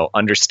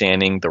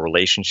 understanding the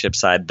relationship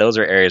side. Those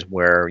are areas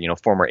where,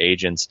 former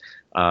agents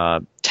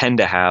tend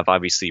to have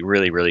obviously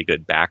really, really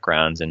good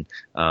backgrounds. And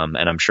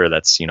I'm sure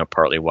that's,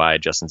 partly why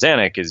Justin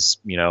Zanuck is,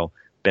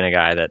 been a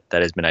guy that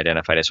has been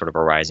identified as sort of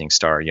a rising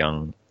star,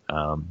 young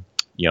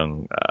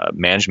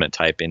management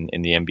type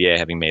in the NBA,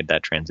 having made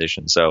that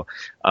transition. So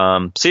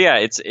yeah,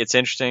 it's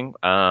interesting.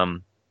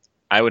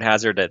 I would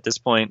hazard at this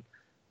point,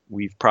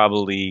 we've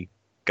probably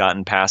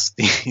gotten past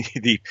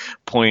the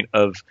point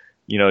of,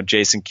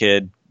 Jason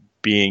Kidd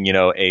being,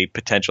 a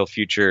potential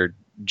future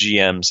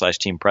GM /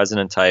 team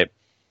president type.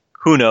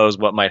 Who knows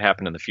what might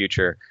happen in the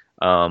future?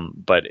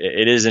 But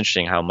it is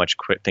interesting how much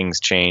things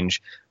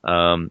change.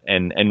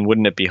 And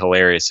wouldn't it be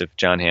hilarious if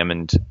John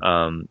Hammond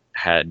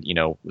had,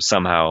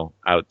 somehow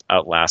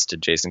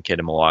outlasted Jason Kidd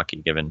in Milwaukee,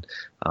 given,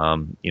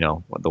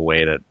 the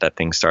way that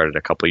things started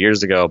a couple of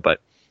years ago. But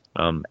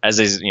as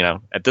is,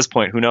 at this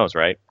point, who knows,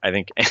 right? I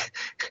think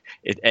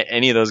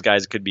any of those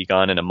guys could be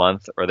gone in a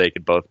month, or they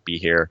could both be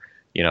here,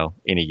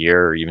 in a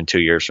year or even 2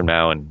 years from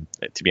now. And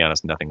to be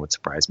honest, nothing would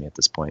surprise me at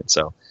this point.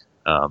 So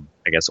I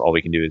guess all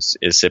we can do is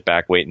sit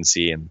back, wait and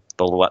see. And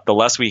the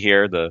less we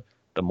hear, the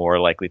more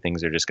likely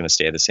things are just going to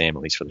stay the same,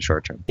 at least for the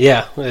short term.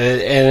 Yeah,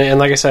 and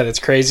like I said, it's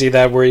crazy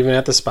that we're even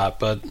at the spot,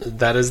 but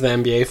that is the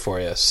NBA for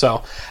you.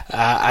 So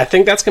I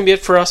think that's going to be it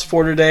for us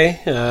for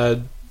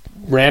today.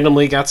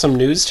 Randomly got some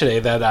news today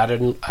that I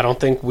don't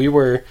think we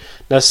were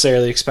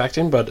necessarily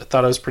expecting, but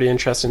thought it was pretty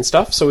interesting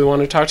stuff. So we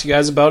want to talk to you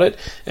guys about it,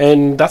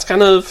 and that's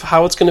kind of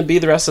how it's going to be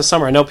the rest of the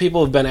summer. I know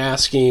people have been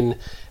asking.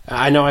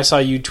 I know I saw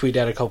you tweet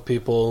at a couple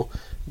people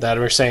that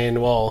were saying,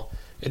 "Well,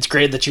 it's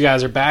great that you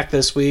guys are back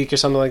this week" or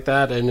something like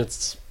that,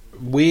 and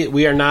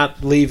we are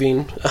not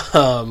leaving.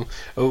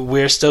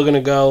 We're still going to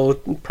go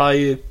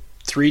probably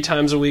 3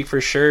 times a week for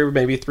sure,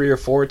 maybe 3 or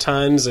 4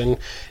 times, and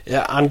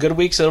on good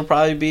weeks it'll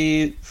probably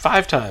be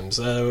 5 times.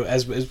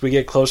 As we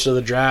get closer to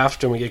the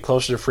draft and we get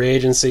closer to free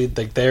agency,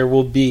 there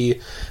will be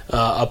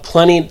a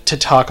plenty to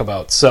talk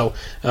about. So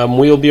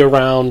we'll be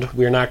around.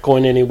 We're not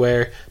going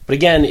anywhere. But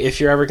again, if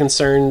you're ever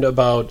concerned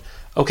about,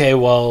 okay,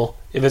 well,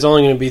 if it's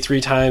only going to be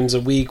 3 times a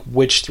week,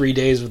 which 3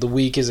 days of the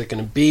week is it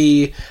going to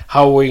be?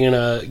 How are we going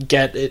to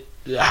get it?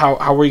 How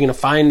are we going to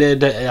find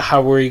it?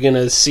 How are we going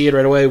to see it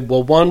right away?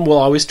 Well, one, we'll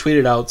always tweet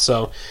it out,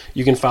 so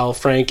you can follow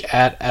Frank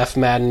at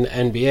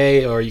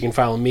FMaddenNBA, or you can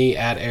follow me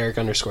at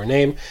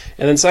Eric_name.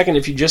 And then second,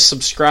 if you just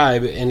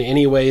subscribe in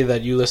any way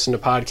that you listen to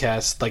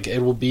podcasts, it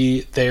will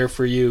be there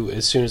for you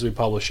as soon as we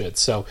publish it.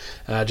 So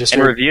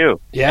review.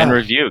 Yeah. And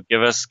review.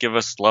 Give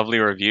us lovely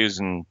reviews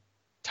and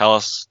tell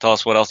us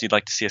what else you'd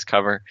like to see us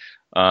cover.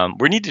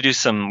 We need to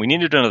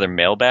do another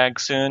mailbag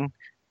soon,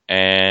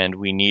 and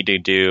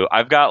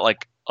I've got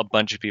a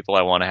bunch of people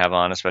I want to have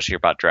on, especially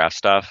about draft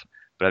stuff,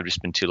 but I've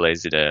just been too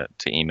lazy to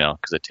email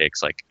because it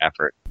takes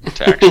effort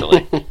to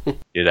actually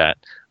do that.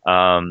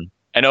 And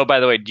by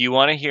the way, do you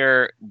want to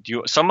hear?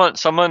 Someone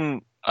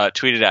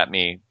tweeted at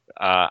me.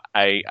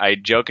 I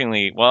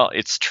jokingly, well,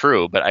 it's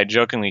true, but I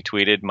jokingly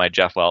tweeted my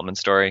Jeff Weltman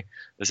story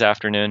this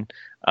afternoon.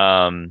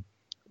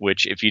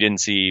 Which, if you didn't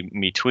see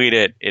me tweet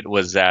it, it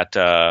was that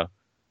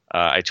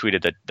I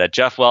tweeted that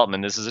Jeff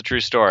Weltman, this is a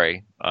true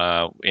story,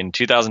 in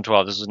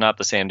 2012, this was not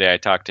the same day I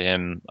talked to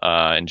him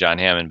and John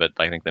Hammond, but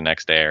I think the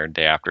next day or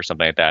day after,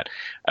 something like that.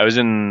 I was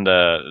in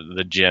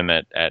the gym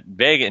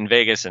in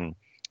Vegas, and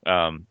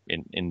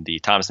in the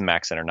Thomas and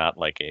Mack Center, not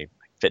like a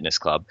fitness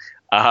club.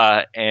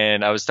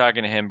 And I was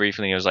talking to him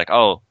briefly, and he was like,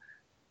 "Oh,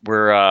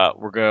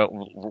 we're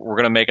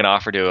gonna make an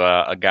offer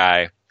to a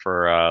guy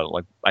for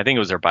I think it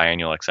was their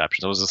biannual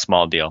exception. So it was a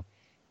small deal."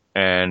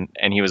 And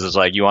he was just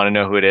like, "You want to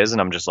know who it is?"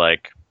 And I'm just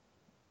like,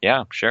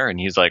 "Yeah, sure." And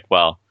he's like,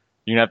 "Well,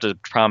 you're gonna have to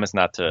promise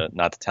not to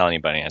tell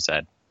anybody." I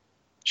said,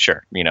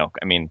 "Sure."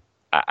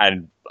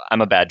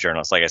 I'm a bad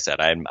journalist. Like I said,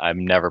 I've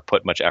never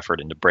put much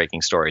effort into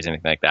breaking stories,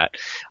 anything like that.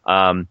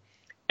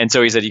 And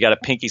so he said, "You got to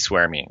pinky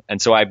swear me."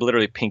 And so I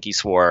literally pinky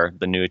swore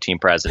the new team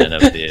president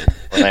of the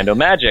Orlando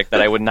Magic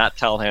that I would not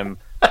tell him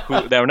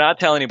that I would not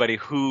tell anybody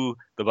who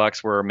the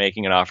Bucks were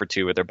making an offer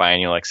to with their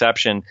biannual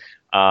exception.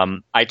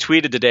 I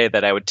tweeted today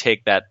that I would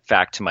take that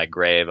fact to my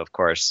grave. Of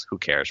course, who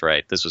cares,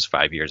 right? This was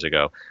 5 years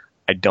ago.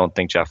 I don't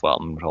think Jeff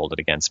Weltman would hold it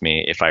against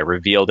me if I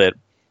revealed it.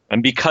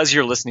 And because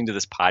you're listening to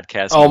this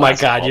podcast, oh my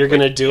God, you're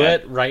gonna do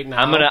it right now.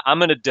 I'm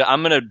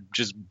gonna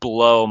just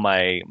blow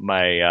my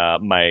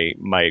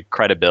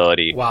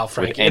credibility. Wow,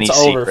 Frank, with any it's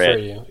secret. Over for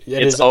you.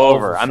 It's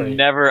over. I'm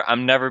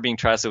never being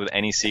trusted with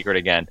any secret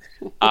again.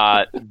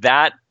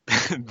 That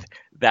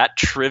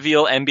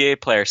trivial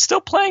NBA player still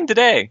playing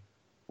today,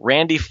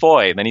 Randy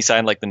Foye. Then he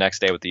signed the next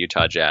day with the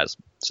Utah Jazz.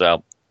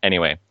 So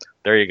anyway,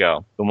 there you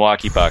go. The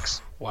Milwaukee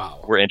Bucks.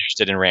 Wow. We're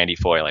interested in Randy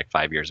Foye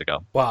 5 years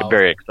ago. Wow.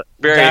 Very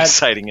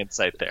exciting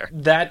insight there.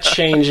 That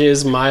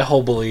changes my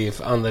whole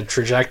belief on the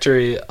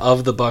trajectory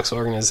of the Bucks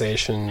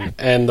organization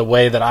and the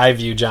way that I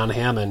view John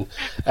Hammond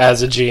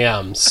as a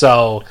GM.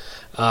 So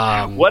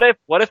what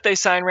if they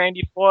sign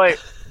Randy Foye?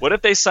 What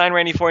if they sign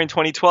Randy Foye in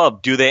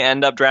 2012? Do they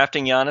end up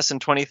drafting Giannis in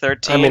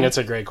 2013? I mean, it's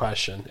a great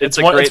question. It's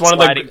one of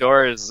the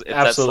doors.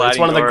 Absolutely, it's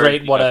one of the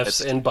great what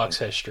ifs in Bucks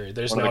history.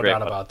 There's no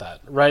doubt about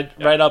that. Right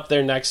up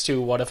there next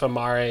to what if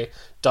Amare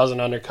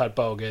doesn't undercut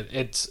Bogut.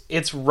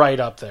 It's right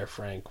up there,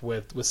 Frank,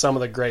 with some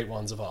of the great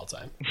ones of all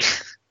time.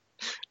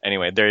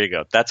 Anyway, there you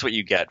go. That's what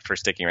you get for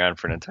sticking around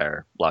for an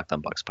entire Locked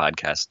On Bucks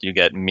podcast. You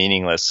get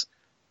meaningless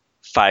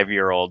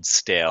 5-year-old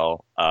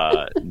stale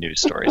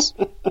news stories.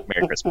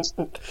 Merry Christmas.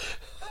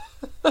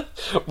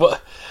 Well,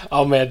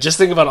 oh man, just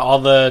think about all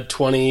the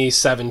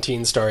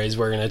 2017 stories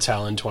we're going to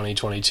tell in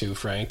 2022,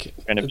 Frank.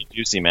 They're going to be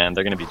juicy, man.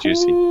 They're going to be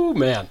juicy. Ooh,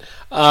 man.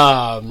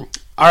 All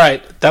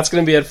right, that's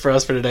going to be it for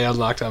us for today on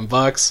Locked On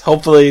Bucks.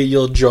 Hopefully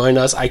you'll join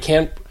us. I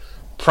can't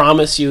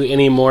promise you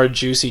any more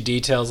juicy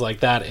details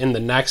like that in the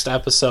next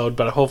episode,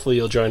 but hopefully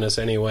you'll join us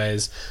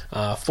anyways.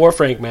 For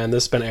Frank, man,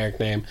 this has been Eric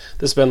Name.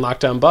 This has been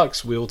Locked On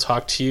Bucks. We will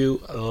talk to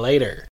you later.